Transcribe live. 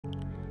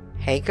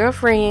Hey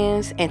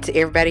girlfriends, and to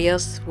everybody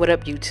else, what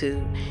up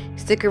YouTube?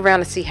 Stick around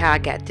to see how I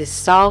got this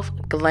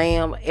soft,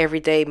 glam,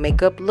 everyday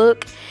makeup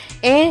look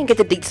and get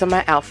the deets on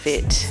my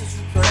outfit.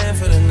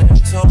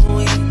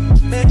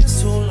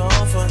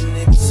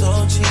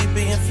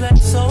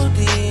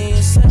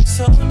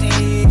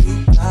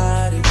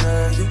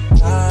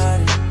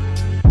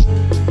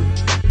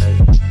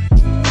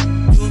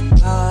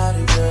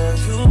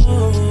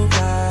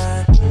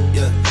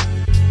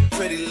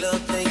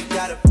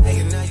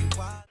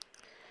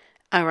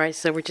 Alright,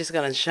 so we're just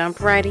gonna jump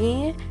right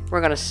in.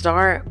 We're gonna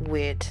start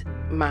with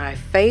my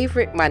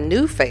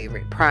new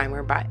favorite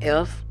primer by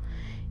e.l.f.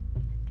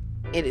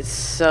 It is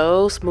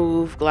so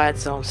smooth,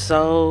 glides on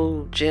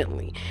so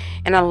gently,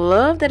 and I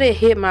love that it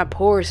hit my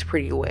pores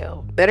pretty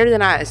well, better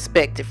than I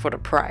expected for the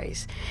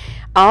price.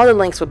 All the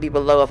links will be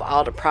below of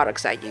all the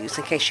products I use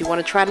in case you want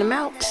to try them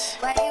out.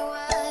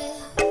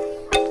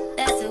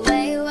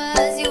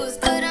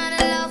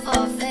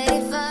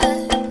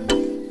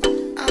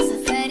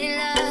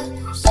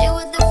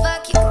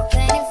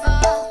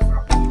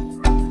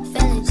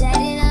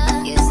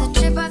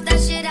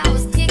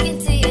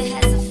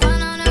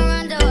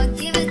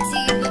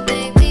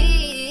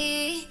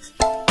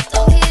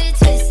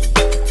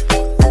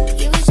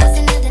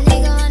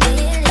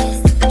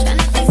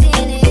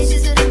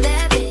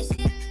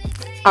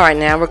 Alright,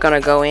 now we're going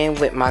to go in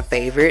with my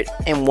favorite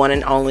and one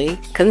and only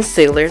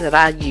concealer that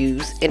I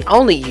use and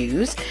only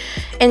use,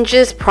 and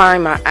just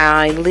prime my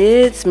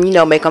eyelids, you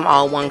know, make them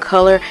all one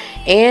color,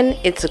 and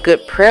it's a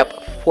good prep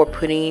for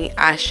putting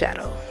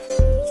eyeshadow.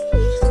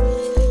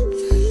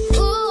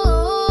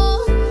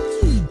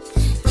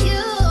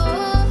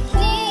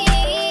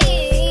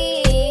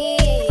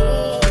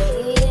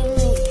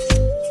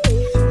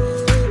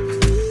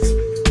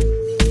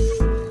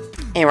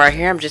 And right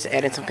here, I'm just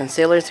adding some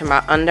concealer to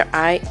my under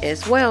eye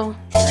as well.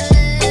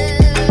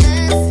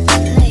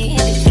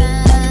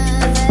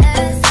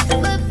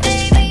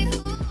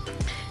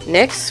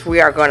 Next,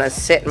 we are going to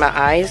set my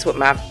eyes with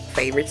my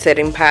favorite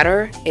setting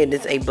powder. It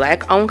is a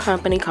black-owned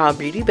company called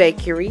Beauty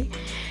Bakery.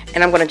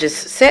 And I'm going to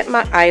just set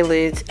my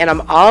eyelids, and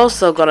I'm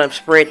also going to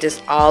spread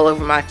this all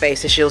over my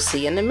face, as you'll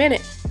see in a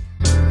minute.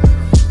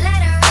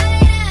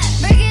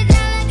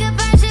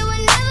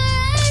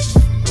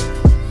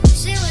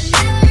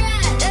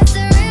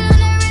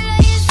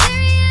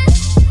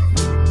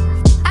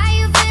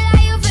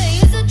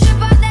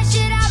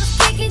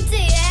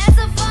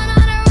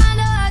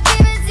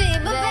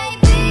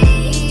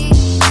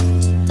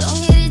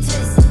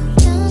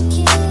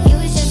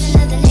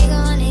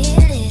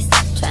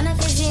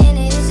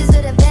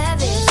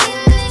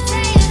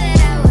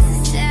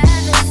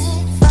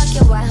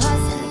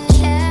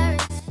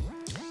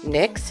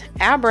 Next,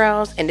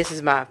 eyebrows, and this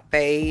is my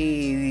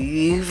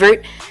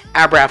favorite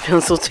eyebrow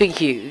pencil to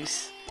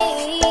use.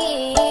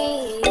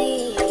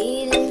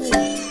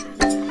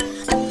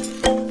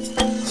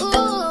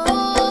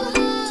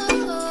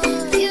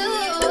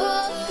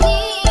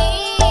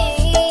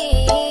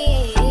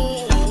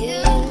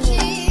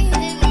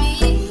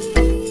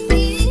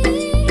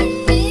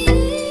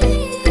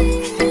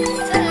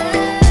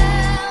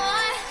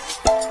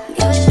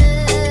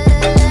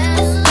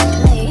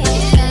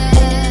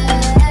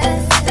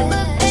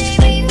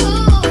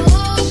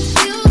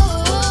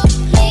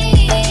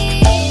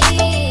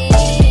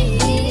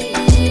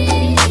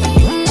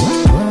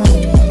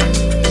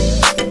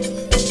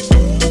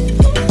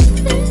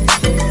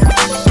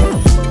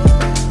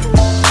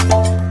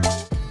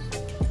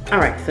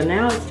 Alright, so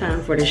now it's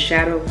time for the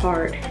shadow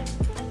part.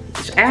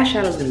 This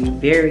eyeshadow is going to be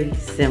very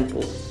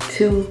simple.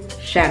 2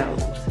 shadows,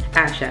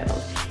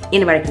 eyeshadows.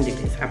 Anybody can do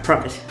this, I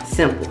promise.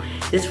 Simple.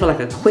 This is for like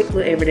a quick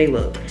little everyday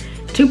look.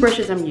 2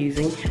 brushes I'm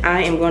using.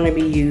 I am going to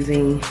be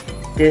using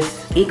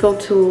this Eco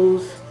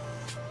Tools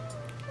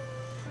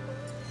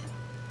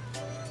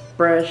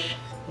brush.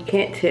 You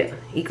can't tell,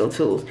 Eco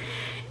Tools.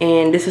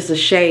 And this is a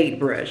shade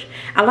brush.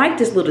 I like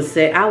this little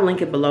set. I'll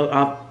link it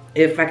below.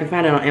 If I can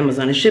find it on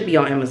Amazon, it should be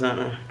on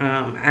Amazon.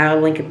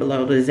 I'll link it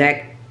below, the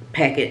exact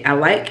packet. I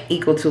like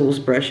Eco Tools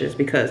brushes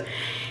because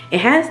it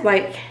has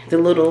like the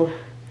little,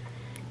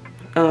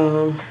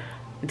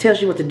 it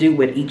tells you what to do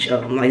with each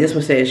of them. Like this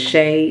one says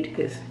shade,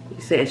 it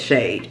says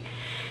shade,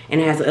 and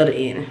it has the other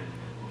end.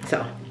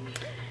 So,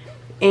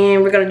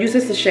 and we're gonna use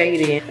this to shade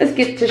in. Let's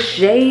get to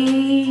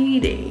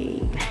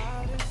shading.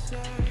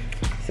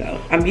 So,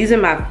 I'm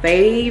using my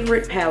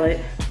favorite palette,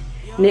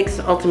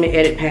 NYX Ultimate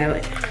Edit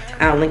palette.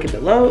 I'll link it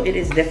below. It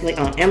is definitely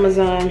on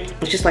Amazon.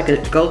 It's just like a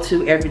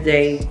go-to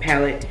everyday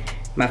palette.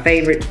 My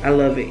favorite. I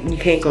love it. You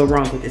can't go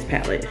wrong with this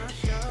palette.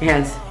 It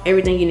has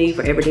everything you need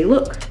for everyday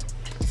look.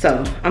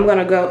 So I'm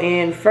gonna go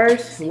in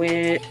first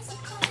with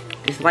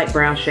this light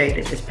brown shade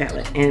in this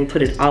palette and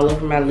put it all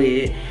over my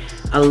lid,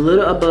 a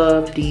little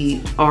above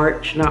the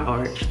arch, not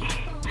arch,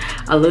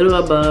 a little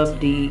above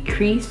the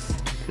crease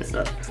and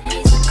up.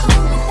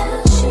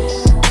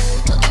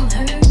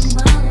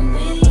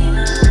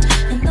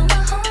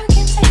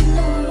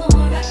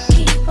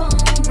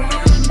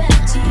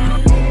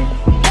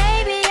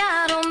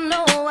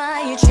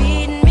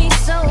 Treating me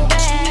so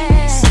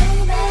bad.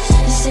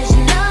 You said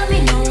you love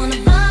me, don't wanna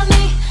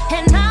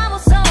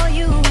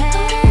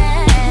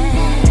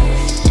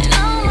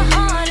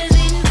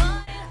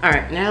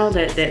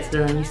that that's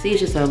done, you see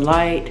it's just a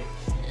light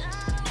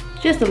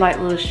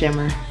little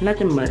shimmer,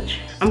 nothing much.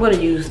 I'm gonna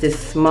use this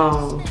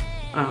small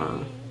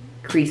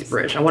crease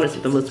brush. I want it to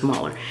be a little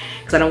smaller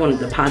because I don't want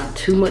to deposit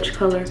too much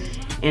color,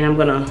 and I'm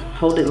gonna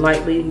hold it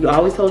lightly. You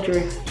always hold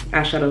your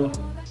eyeshadow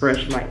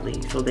brush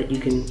lightly so that you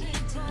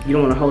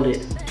don't want to hold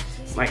it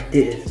like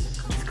this.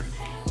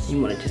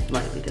 You want to just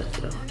lightly dust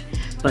it off.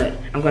 But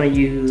I'm gonna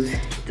use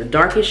the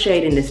darkest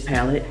shade in this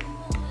palette,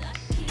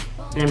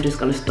 and I'm just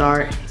gonna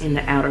start in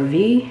the outer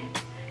V,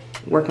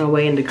 work my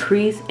way in the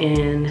crease,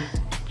 and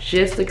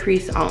just the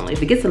crease only.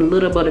 If it gets a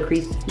little above the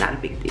crease, not a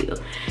big deal.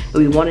 But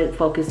we want to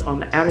focus on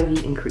the outer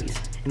V and crease.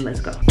 And let's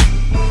go.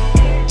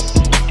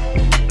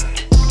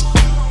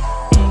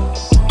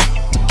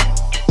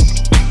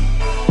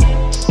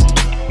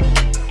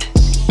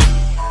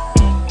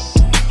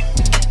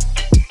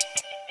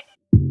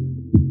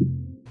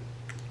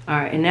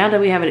 Alright, and now that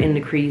we have it in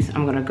the crease,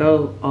 I'm gonna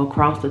go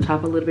across the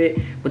top a little bit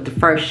with the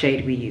first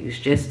shade we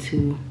used, just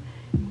to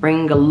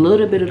bring a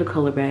little bit of the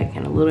color back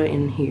and a little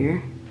in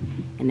here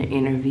in the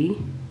inner V.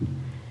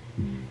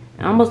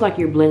 Almost like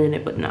you're blending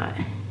it, but not.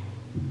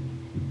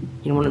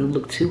 You don't want it to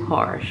look too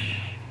harsh.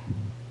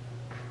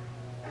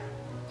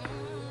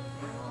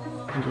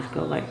 And just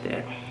go like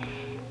that.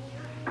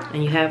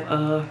 And you have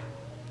a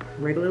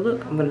regular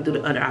look. I'm gonna do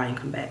the other eye and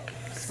come back.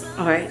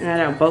 All right, now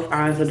that both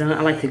eyes are done,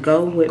 I like to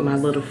go with my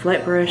little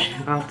flat brush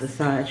off the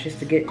sides just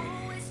to get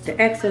the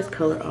excess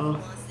color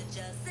off,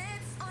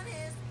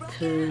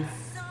 to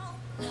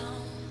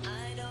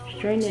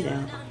straighten it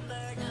out.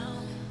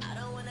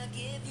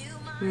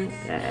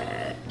 Like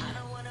that.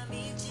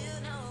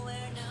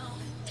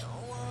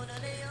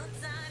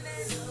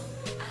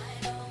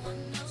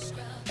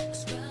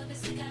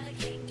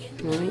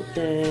 Like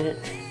that.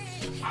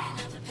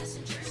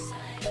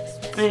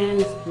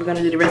 And we're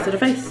gonna do the rest of the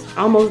face.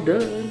 Almost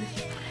done.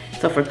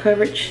 So for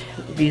coverage,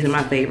 I'm using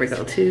my favorite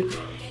go-to,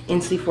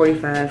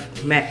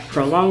 NC45 Matte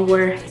Pro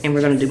Longwear, and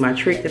we're gonna do my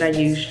trick that I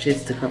use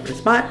just to cover the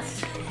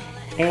spots.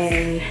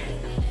 And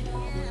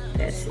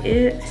that's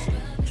it.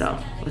 So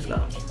let's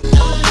go.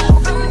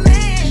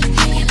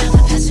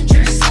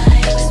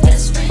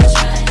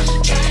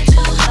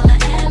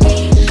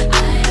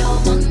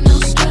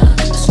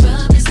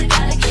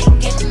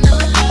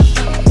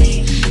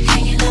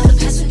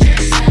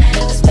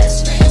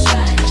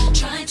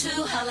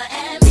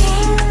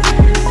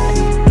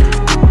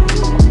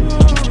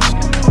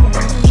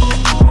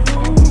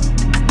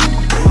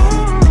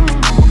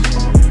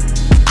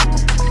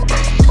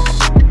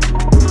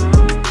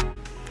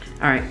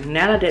 Alright,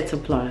 now that that's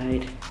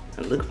applied,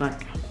 it looks like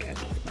I got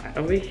this spot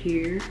over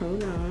here.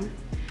 Hold on.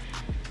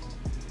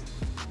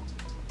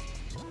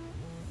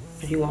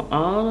 You want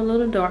all the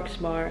little dark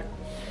spots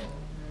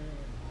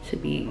to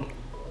be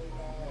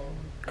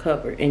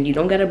covered, and you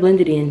don't gotta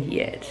blend it in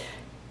yet.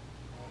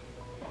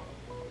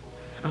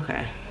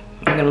 Okay,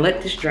 I'm gonna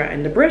let this dry.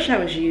 And the brush I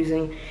was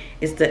using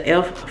is the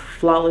e.l.f.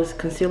 Flawless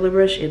Concealer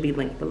Brush. It'll be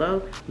linked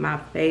below. My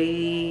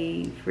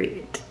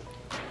favorite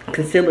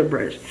concealer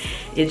brush.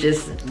 It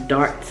just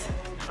darts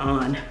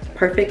on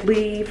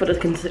perfectly for the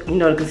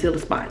the concealer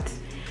spots.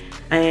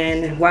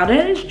 And while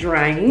that is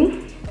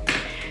drying,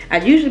 I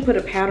usually put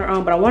a powder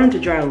on, but I wanted to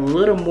dry a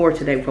little more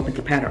today before I put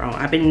the powder on.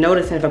 I've been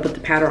noticing if I put the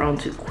powder on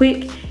too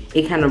quick,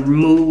 it kind of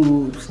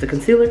removes the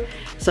concealer.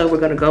 So we're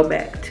gonna go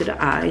back to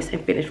the eyes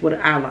and finish with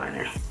an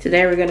eyeliner.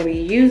 Today we're gonna be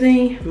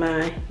using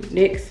my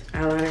NYX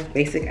eyeliner,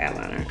 basic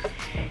eyeliner.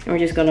 And we're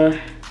just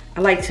gonna, I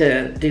like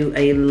to do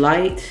a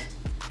light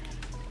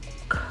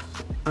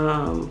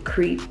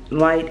crease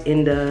light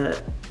in the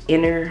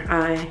inner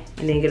eye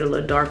and then get a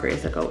little darker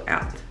as I go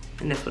out.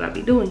 And that's what I'll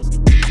be doing.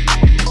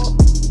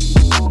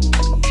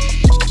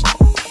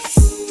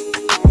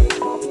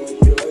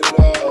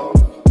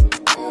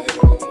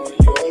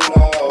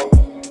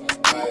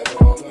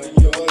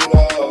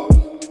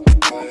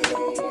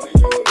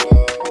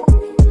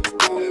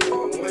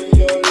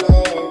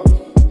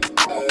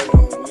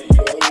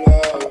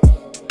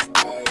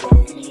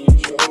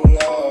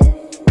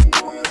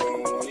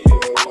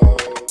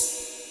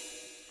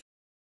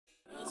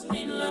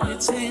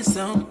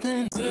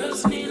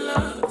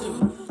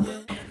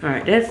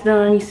 Alright, that's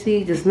done. You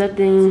see, just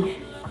nothing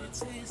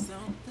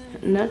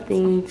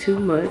too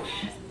much.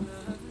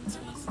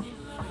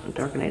 I'll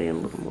darken that in a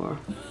little more.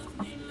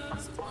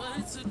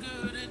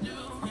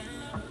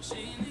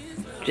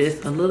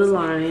 Just a little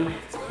line,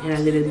 and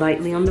I did it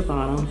lightly on the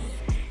bottom.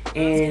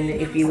 And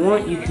if you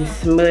want, you can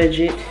smudge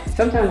it.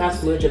 Sometimes I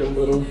smudge it a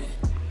little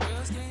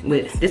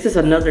with, this is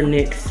another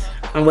NYX,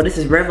 well, this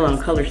is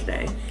Revlon Color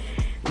Stay.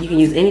 You can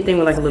use anything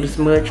with like a little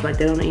smudge like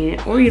that on the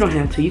end, or you don't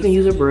have to. You can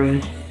use a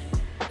brush.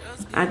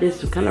 I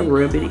just kind of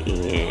rub it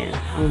in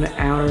on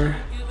the outer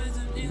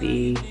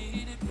V.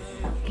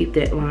 Keep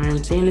that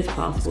line thin as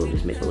possible.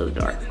 Just make it a little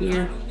dark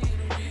here.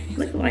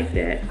 Look like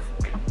that.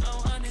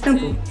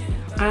 Simple.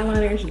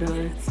 Eyeliner is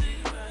done.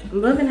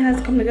 I'm loving how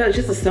it's come together. It's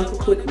just a simple,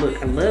 quick look.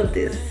 I love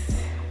this.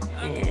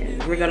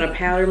 And we're gonna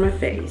powder my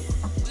face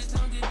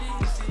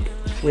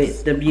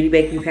with the Beauty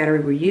Bakery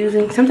powder we're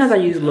using. Sometimes I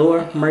use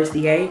Laura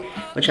Mercier,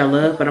 which I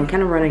love, but I'm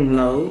kind of running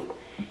low.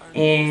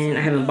 and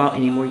I haven't bought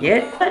any more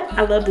yet. But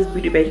I love this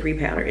Beauty Bakery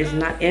powder. It's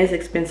not as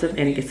expensive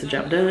and it gets the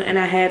job done, and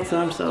I had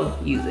some, so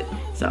use it.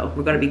 So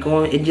we're gonna be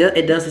going, it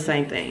does the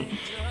same thing.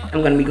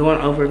 I'm gonna be going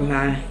over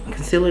my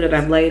concealer that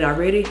I've laid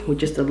already with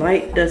just a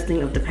light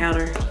dusting of the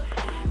powder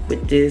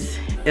with this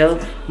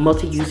e.l.f.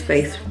 multi-use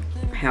face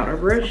powder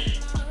brush,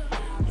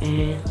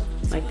 and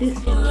like this.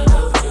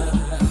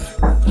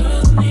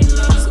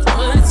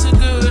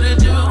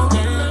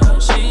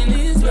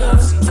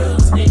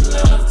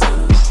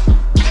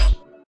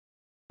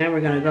 Now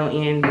we're gonna go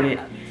in with,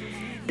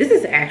 this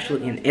is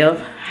actually an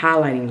e.l.f.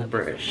 highlighting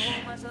brush,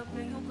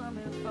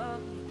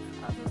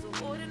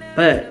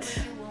 but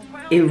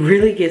it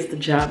really gets the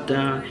job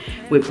done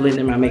with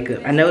blending my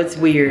makeup. I know it's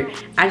weird.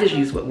 I just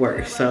use what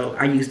works. So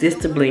I use this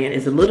to blend.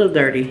 It's a little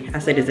dirty. I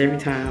say this every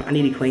time. I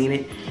need to clean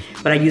it.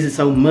 But I use it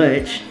so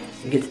much,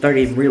 it gets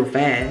dirty real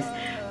fast.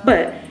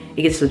 But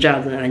it gets the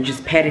job done and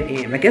just pat it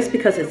in. I guess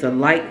because it's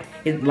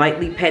it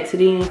lightly pats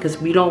it in, because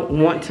we don't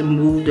want to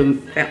move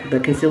the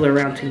concealer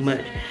around too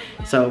much.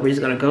 So we're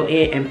just gonna go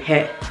in and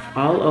pat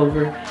all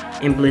over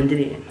and blend it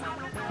in.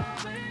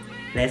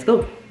 Let's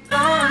go.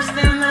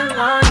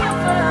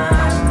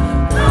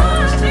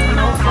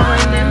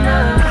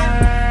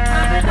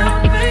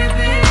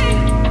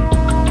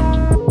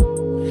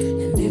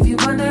 And if you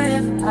wonder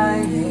if I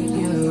hate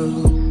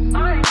you,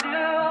 I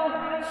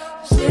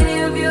do.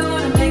 Shitty of you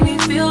to make me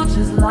feel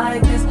just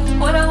like this.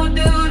 What I would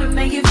do to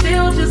make you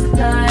feel just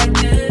like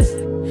this.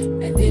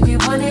 And if you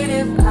wondered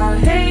if I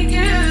hate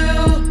you,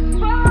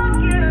 fuck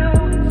you.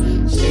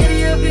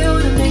 Shitty of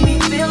you to make me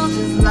feel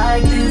just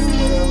like this.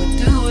 What I would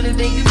do to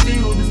make you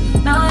feel just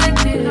like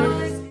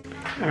this.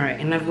 Alright,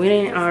 and I've went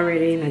in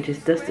already and I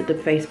just dusted the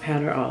face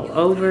powder all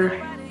over.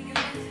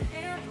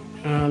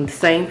 The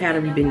same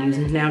powder we've been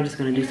using. Now I'm just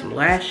going to do some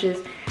lashes.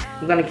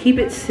 I'm going to keep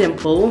it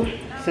simple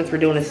since we're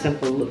doing a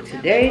simple look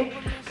today.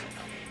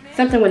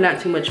 Something with not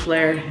too much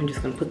flare. I'm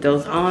just going to put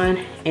those on,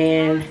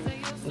 and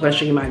I'm going to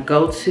show you my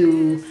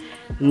go-to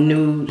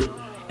nude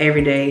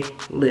everyday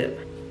lip.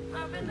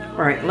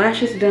 Alright,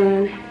 lashes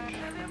done.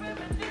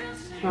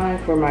 Time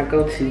for my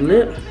go-to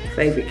lip.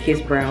 Favorite Kiss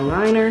Brown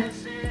liner.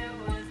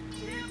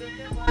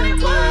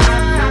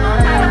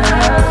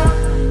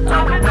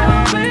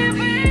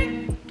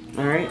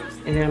 Alright,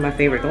 and then my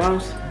favorite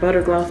gloss,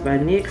 Butter Gloss by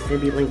NYX. It'll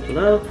be linked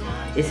below.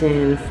 It's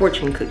in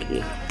Fortune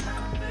Cookie.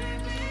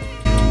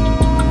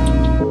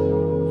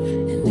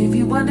 And if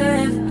you wonder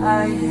if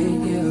I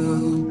hate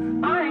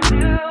you, I do.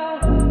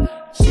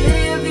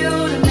 Shitty of you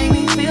to make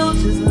me feel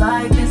just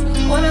like this.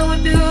 What I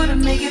would do to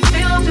make you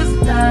feel just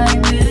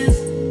like this.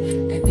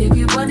 And if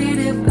you wondered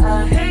if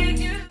I hate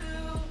you.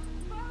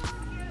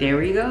 There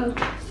we go.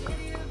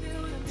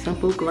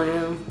 Simple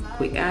glam,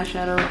 quick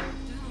eyeshadow,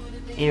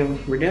 and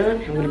we're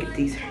done. I'm gonna get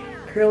these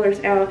curlers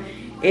out,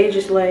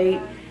 edges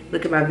laid.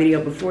 Look at my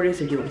video before this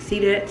if you want to see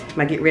that.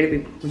 Might get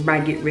ready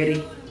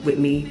with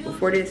me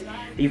before this.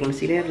 If you want to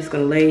see that, I'm just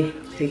gonna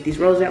take these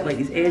rows out, lay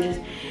these edges.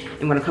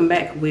 I'm gonna come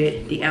back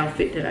with the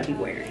outfit that I be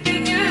wearing.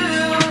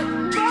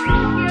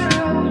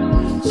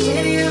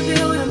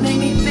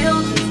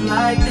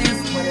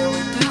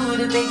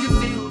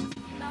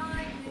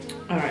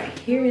 All right,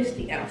 here is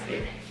the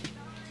outfit.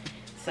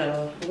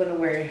 So I'm gonna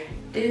wear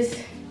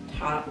this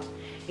top.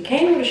 It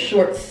came with a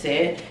short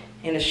set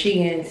and a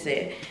Shein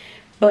set,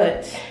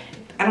 but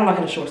I don't like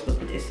how the shorts look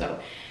with this, so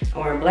I'm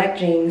wearing black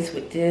jeans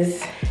with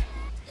this,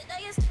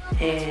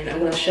 and I'm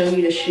gonna show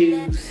you the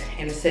shoes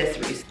and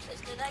accessories.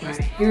 All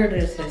right, here are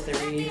the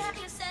accessories.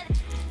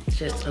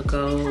 Just a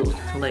gold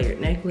layered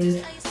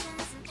necklace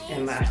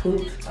and my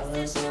hoops. I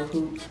love gold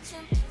hoops.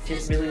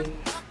 Just really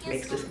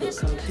makes this look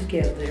come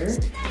together.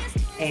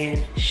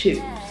 And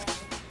shoes.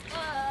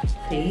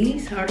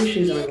 These are the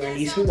shoes I'm wearing.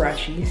 These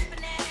Huaraches.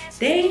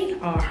 They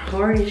are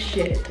hard as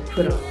shit to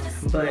put on,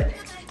 but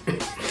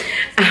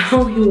I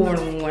only wore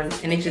them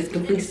once, and it just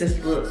completes this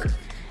look.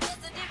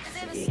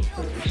 See,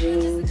 with the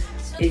jeans,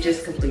 it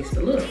just completes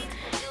the look.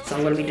 So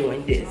I'm gonna be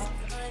doing this.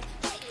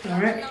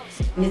 All right,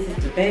 and this is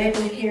the bag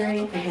I'm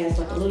carrying. It has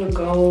like a little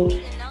gold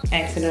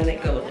accent on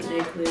it, gold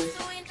necklace.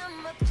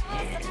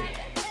 And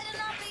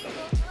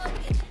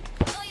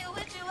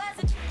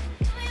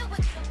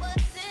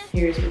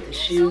here's with the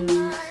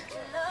shoes.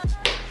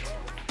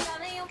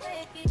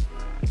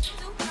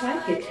 I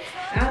like it.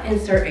 I'll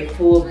insert a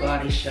full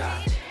body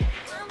shot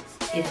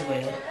as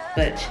well,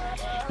 but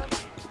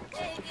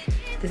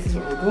this is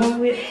what we're going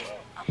with.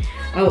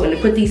 Oh, and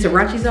to put these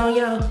Huaraches on,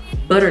 y'all,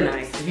 butter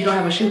knife. If you don't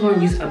have a shoehorn,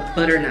 use a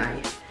butter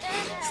knife.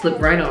 Slip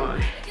right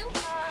on.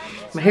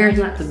 My hair is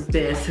not the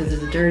best because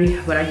it's dirty,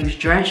 but I used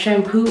dry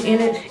shampoo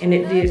in it, and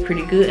it did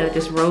pretty good. I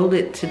just rolled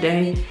it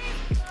today,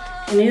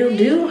 and it'll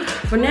do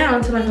for now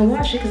until I can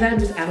wash it because I'm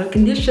just out of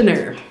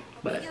conditioner.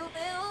 But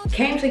it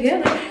came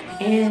together,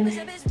 and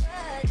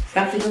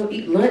about to go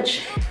eat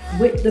lunch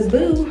with the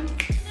boo,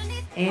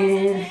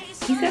 and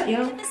peace out,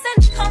 y'all.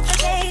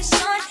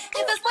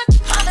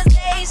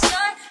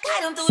 I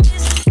don't do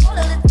this all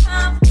of the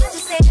time. I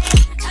just say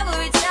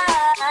every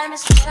time.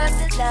 It's worth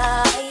the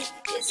life.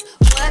 It's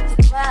worth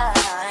the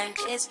grind.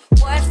 It's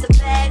worth the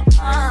bad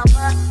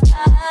karma.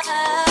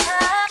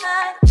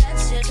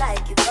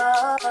 make you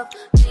love.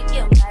 Think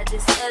you got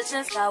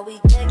discussions, how we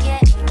could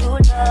get into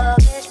love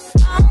it.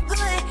 I'm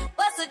good,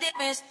 what's the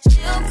difference?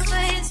 Still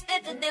good,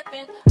 split the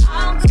difference.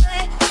 I'm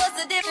good,